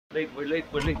We're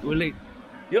late.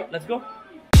 Yo, let's go.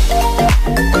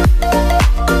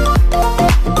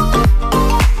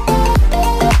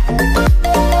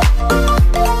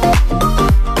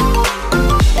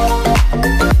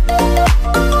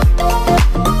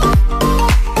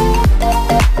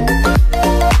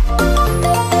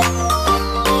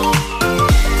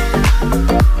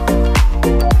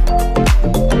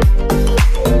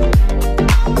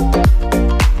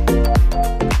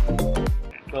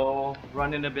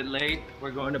 Running a bit late.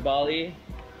 We're going to Bali.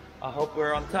 I hope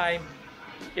we're on time.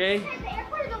 Okay? The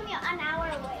airport is only an hour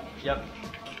away. Yep.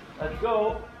 Let's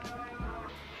go.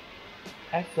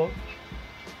 Axel.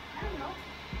 I don't know.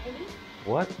 Maybe?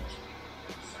 What?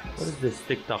 What is this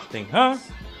TikTok thing? Huh?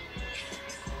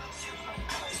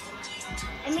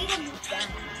 I made a new gun.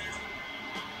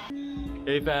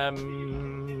 Hey fam.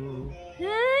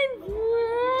 Hi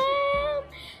fam.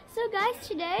 So guys,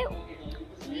 today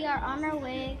we are on our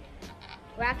way.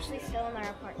 We're actually still in our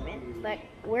apartment, but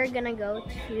we're gonna go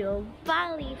to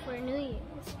Bali for New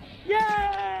Year's. Yay!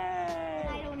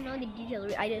 I don't know the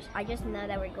details. I just know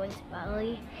that we're going to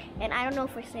Bali, and I don't know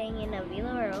if we're staying in a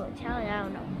villa or a hotel, and I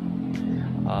don't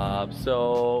know.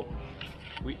 So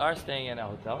we are staying in a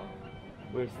hotel.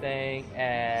 We're staying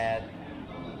at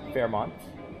Fairmont.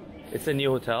 It's a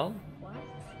new hotel. What?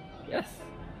 Yes.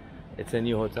 It's a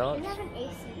new hotel. Does it have an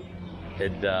AC?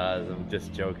 It does. I'm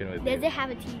just joking with you. Does it have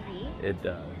a TV? It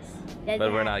does. Does But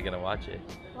it we're have... not gonna watch it.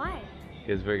 Why?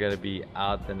 Because we're gonna be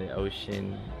out in the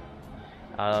ocean,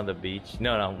 out on the beach.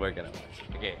 No, we're gonna watch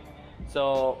it. Okay.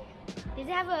 So. Does it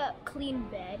have a clean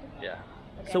bed? Yeah.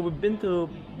 Okay. So we've been to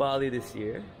Bali this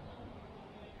year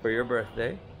for your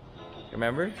birthday.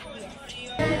 Remember? Yes.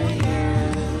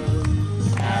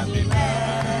 Happy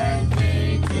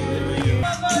birthday to you.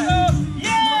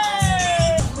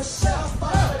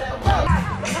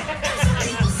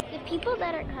 The people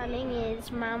that are coming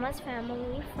is Mama's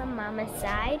family from Mama's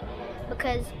side,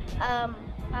 because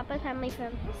Papa's family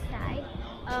from his side.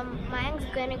 Mayang's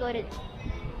gonna go to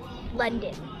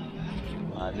London.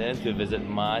 London to visit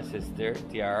my sister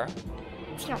Tiara.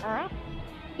 Tiara?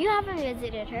 You haven't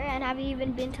visited her, and have you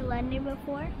even been to London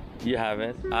before? You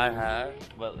haven't? I have,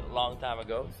 but a long time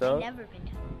ago. So. Never been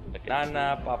to London.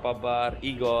 Nana, Papa Bar,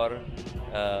 Igor,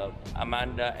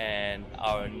 Amanda, and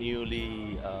our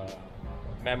newly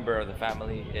member of the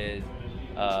family is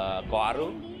Koaru,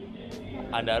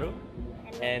 Andaru,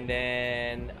 and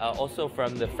then also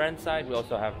from the friend side we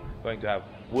also going to have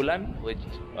Wulan, which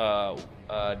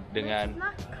dengan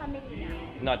Not coming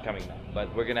now. not coming now,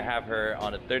 but we're gonna have her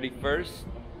on the 31st,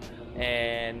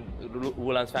 and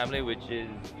Wulan's family, which is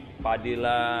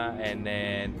Padilla, and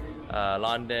then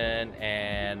London,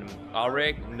 and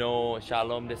Arik. No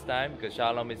Shalom this time because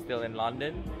Shalom is still in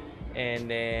London, and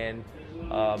then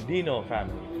Dino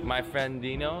family, my friend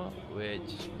Dino,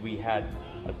 which we had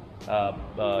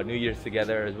New Year's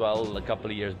together as well a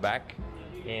couple of years back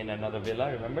in another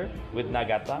villa, remember, with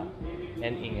Nagata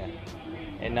and Inga,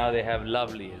 and now they have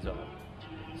Lovely as well.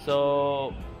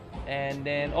 So, and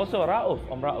then also Rauf,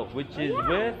 Rauf, which is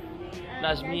with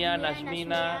Nazmia,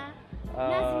 Nazmina,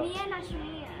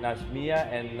 Nazmia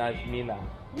and Nazmina.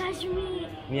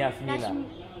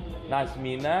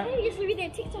 Nazmina,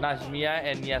 Nazmia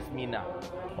and Yasmina.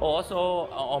 Also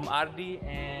Ardi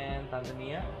and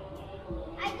Tanzania.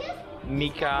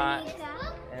 Mika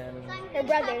and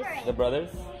The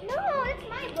brothers. No, it's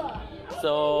my book.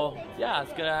 so yeah,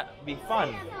 it's gonna be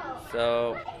fun.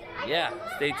 So yeah,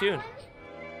 stay tuned.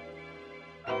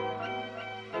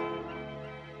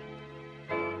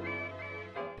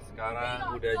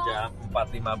 Sekarang udah jam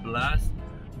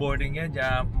 4.15, boardingnya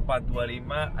jam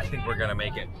 4.25. I think we're gonna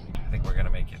make it.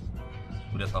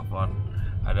 Udah telepon,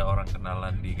 ada orang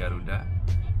kenalan di Garuda,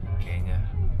 kayaknya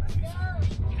masih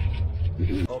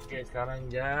bisa. Oke, sekarang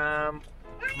jam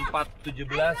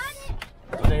 4.17,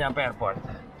 udah nyampe airport.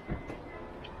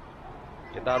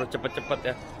 Kita harus cepet-cepet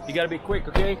ya. You gotta be quick,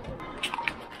 okay?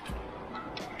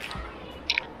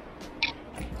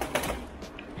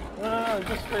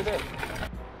 Just straight in.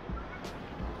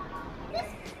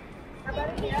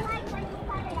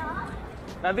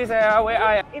 Nanti saya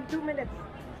WA ya. In 2 minutes,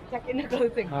 check in the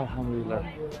closing. Alhamdulillah.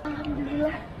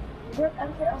 Alhamdulillah. Good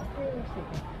answer of curiosity.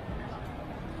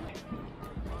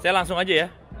 Saya langsung aja ya,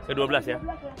 ke 12 ya.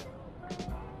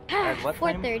 At what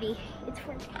time? 4:30. It's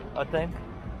 4:30. What time?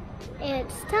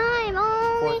 It's time.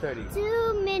 Only 4:30.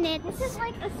 2 minutes. This is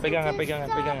like a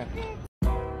Pegangan.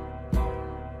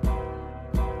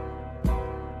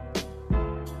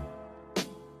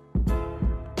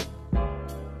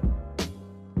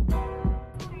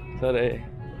 Sorry.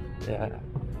 Yeah.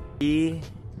 E,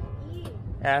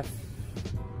 F,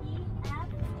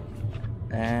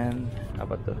 and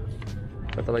Apa tuh?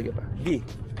 Kata lagi apa? B.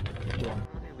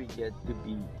 We get to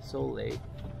be so late,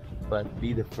 but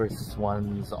be the first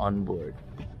ones on board.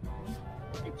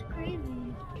 It's crazy.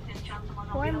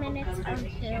 4 minutes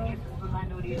until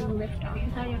we lift off.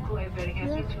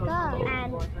 Lift off,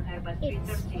 and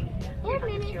it's 4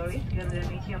 minutes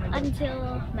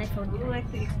until my phone dies.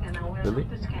 Really?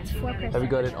 It's 4%. Have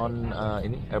you got it on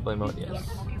in airplane mode? Yes.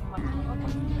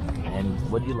 And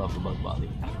what do you love about Bali?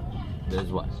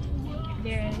 There's what?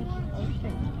 There's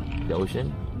ocean. The ocean?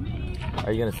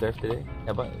 Are you gonna surf today?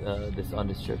 About this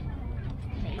on this trip?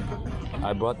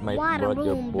 I brought Water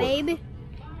your boom, board. baby.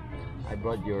 I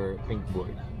brought your pink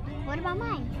board. What about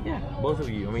mine? Yeah, both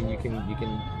of you. I mean, you can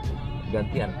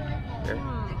gantian. Here.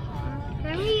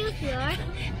 Can we use yours?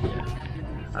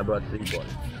 Yeah. I brought 3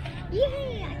 boards.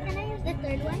 Yeah. Can I use the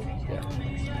third one? Yeah.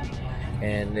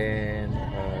 And then,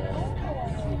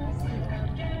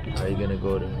 are you gonna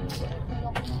go to?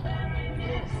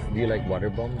 Do you like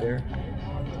water bomb there?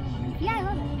 Yeah,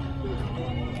 I love it.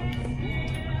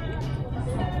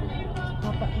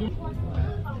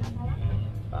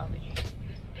 Bali.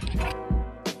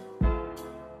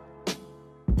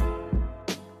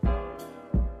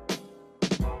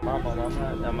 Mama,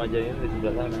 sama Jayan di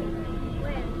sebelah sana.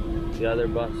 The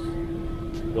other bus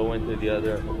going to the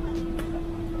other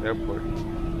airport.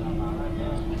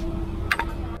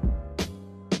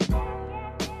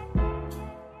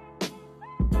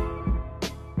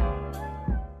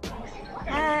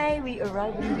 Hi, we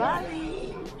arrived in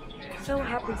Bali. So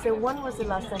happy. So when was the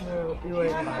last time you were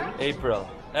in Bali? April.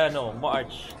 No,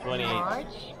 March 28th.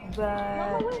 March.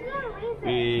 But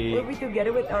We were we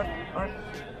together with our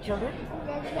children?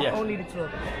 yeah, Only the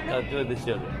children. two of the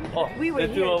children. Oh, We were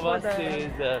the two here of for us the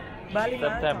is Bali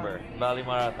September. Bali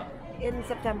Marathon. In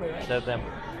September, right?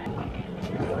 September.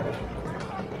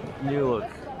 New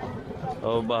look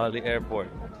of Bali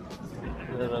Airport.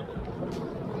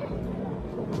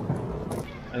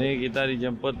 Ini kita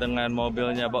dijemput dengan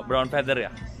mobilnya Brown Feather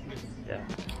ya? Yeah.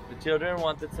 The children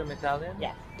wanted some Italian?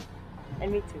 Yeah.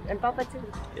 And me too. And Papa too.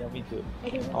 Yeah, me too.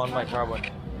 On my carbon.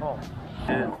 Oh.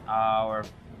 This is our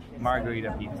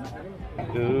margarita pizza.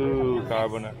 Ooh,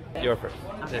 carbonara. Your first.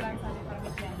 This.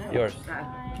 Yours.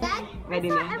 Dad, Ready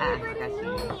I na? thought everybody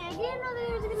knew me. I didn't know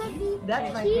there was gonna be That's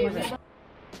my cheese. favorite.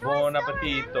 Buon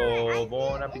appetito.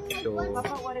 Buon appetito.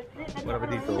 Papa, what is it? Buon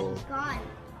appetito. It's gone.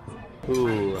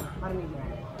 Ooh.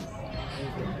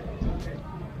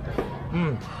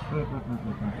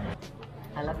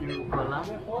 Alam yung kolam.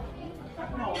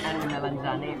 Ano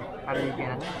melanzane,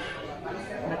 parmigiana.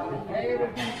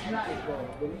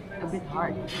 A bit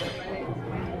hard.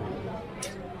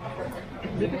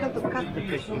 It's difficult to cut the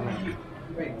fish.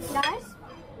 Guys?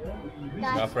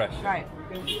 Not fresh. Right.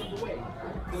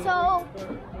 So,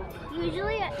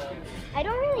 usually I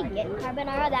don't really get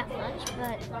carbonara that much,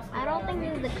 but I don't think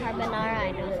this is the carbonara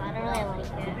I know, so I don't really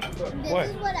like it. This What?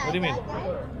 is what What do you mean?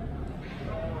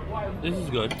 This is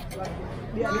good.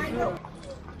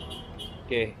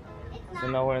 Okay. So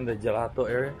now we're in the gelato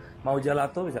area. Mau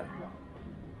gelato bisa?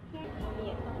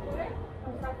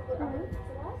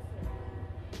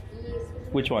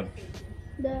 Which one?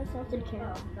 The salted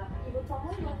caramel.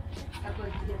 I'm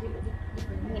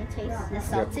gonna taste the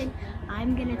salted.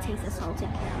 I'm gonna taste the salted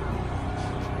caramel.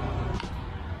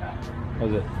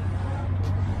 How's it?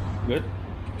 Good?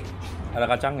 Ada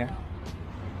kacangnya?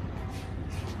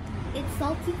 It's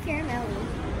salty caramel.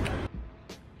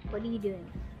 What are you doing?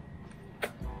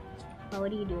 Oh, what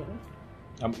are you doing?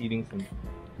 I'm eating some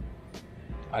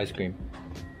ice cream.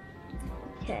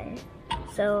 Okay.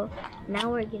 So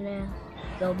now we're gonna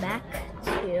go back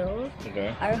to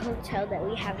Okay. our hotel that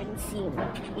we haven't seen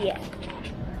yet.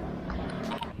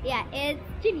 Yeah, it's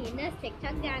Janina's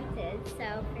TikTok dances.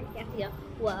 So first you have to go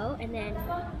whoa, and then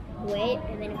wait,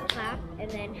 and then clap, and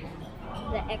then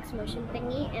the X motion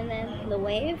thingy, and then the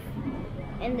wave,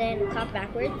 and then clap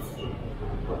backwards,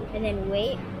 and then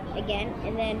wait again,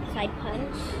 and then side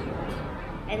punch,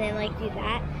 and then like do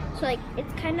that. So like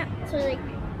it's kind of like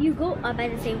you go up at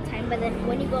the same time, but then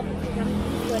when you go up at the same time,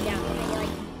 you go down, and then you're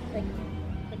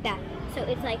like that. So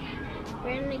it's like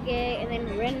renegade, and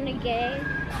then renegade,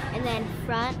 and then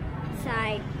front,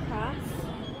 side, cross,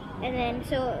 and then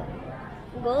so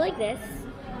go like this,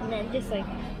 and then just like,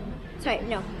 sorry,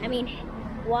 no, I mean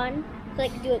one, so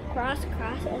like do it cross,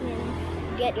 cross, and then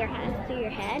get your hands through your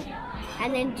head,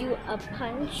 and then do a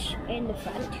punch in the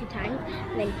front 2 times,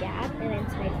 and then dab, and then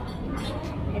side punch,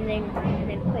 and then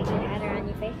put your hand around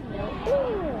your face and go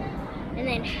ooh, and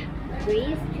then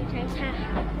breathe 2 times, ha,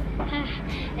 ha,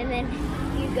 and then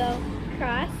you go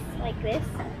cross like this,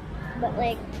 but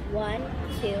like 1,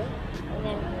 2, and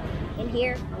then in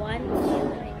here 1, 2,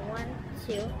 and then 1,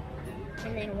 2,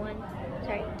 and then 1,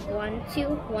 2,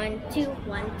 1, 2,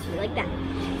 1, 2, like that.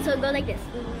 So go like this.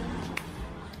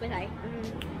 Wait,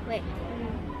 wait.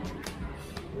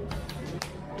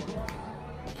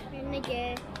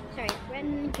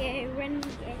 Renegade,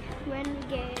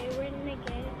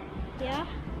 renegade, yeah.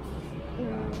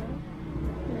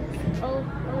 Oh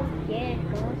yeah,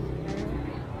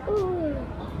 ooh.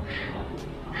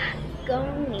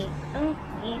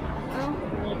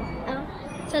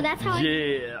 So that's how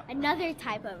another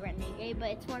type of renegade, but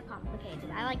it's more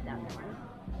complicated. I like the other one.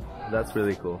 That's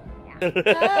really cool.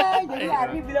 Jadi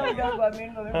Ari bilang udah gua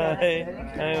main.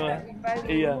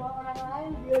 Iya.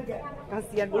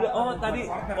 Kasihan. Udah, oh tadi,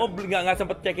 nggak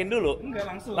sempet check-in dulu? Enggak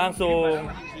langsung. Langsung.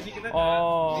 Ini kita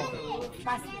Oh.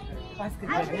 Pas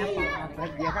kerjanya Papa,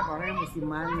 dia kan orangnya mesti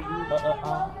mandi.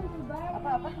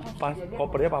 Pas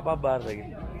kopernya Papa bar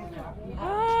lagi.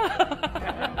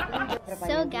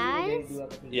 So guys,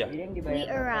 Yeah. we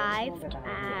arrived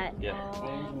at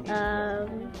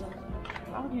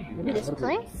this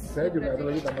place,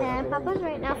 and Papa's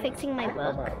right now fixing my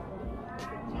book,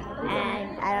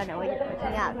 and I don't know, we're just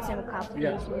working out some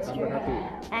complications here,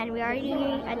 and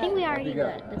I think we already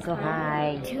did the So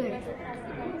hi, tour.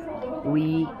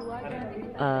 we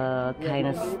kind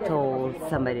of stole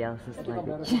somebody else's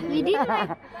luggage.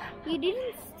 You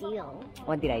didn't steal.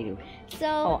 What did I do?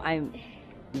 So I'm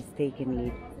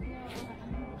mistakenly.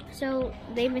 So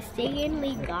they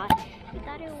mistakenly got. We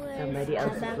thought it was Somebody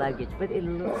else's luggage, but it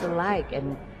looks alike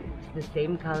and the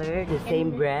same color, the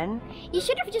same brand. You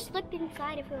should have just looked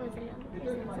inside if it was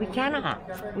another. We cannot.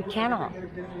 We cannot.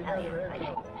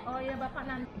 Oh yeah, Bapak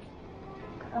nanti.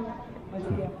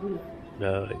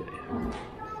 No.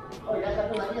 Oh ya,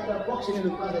 satu lagi ada box ini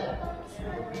lupa saya.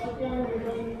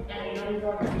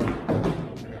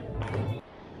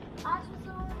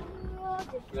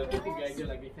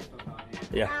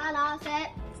 Ya.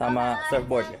 Sama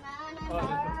surfboard ya.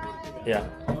 Ya.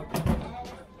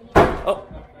 Oh.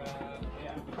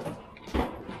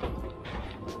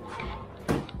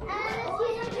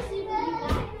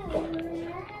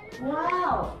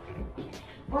 Wow!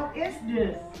 What is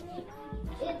this?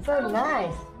 It's so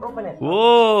nice. Open it.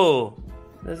 Whoa!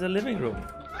 There's a living room.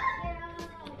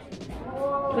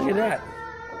 Look at that.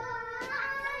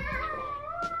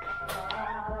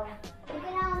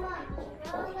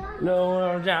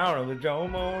 No, down on the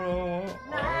Jomo.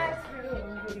 Nice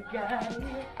room, you got it.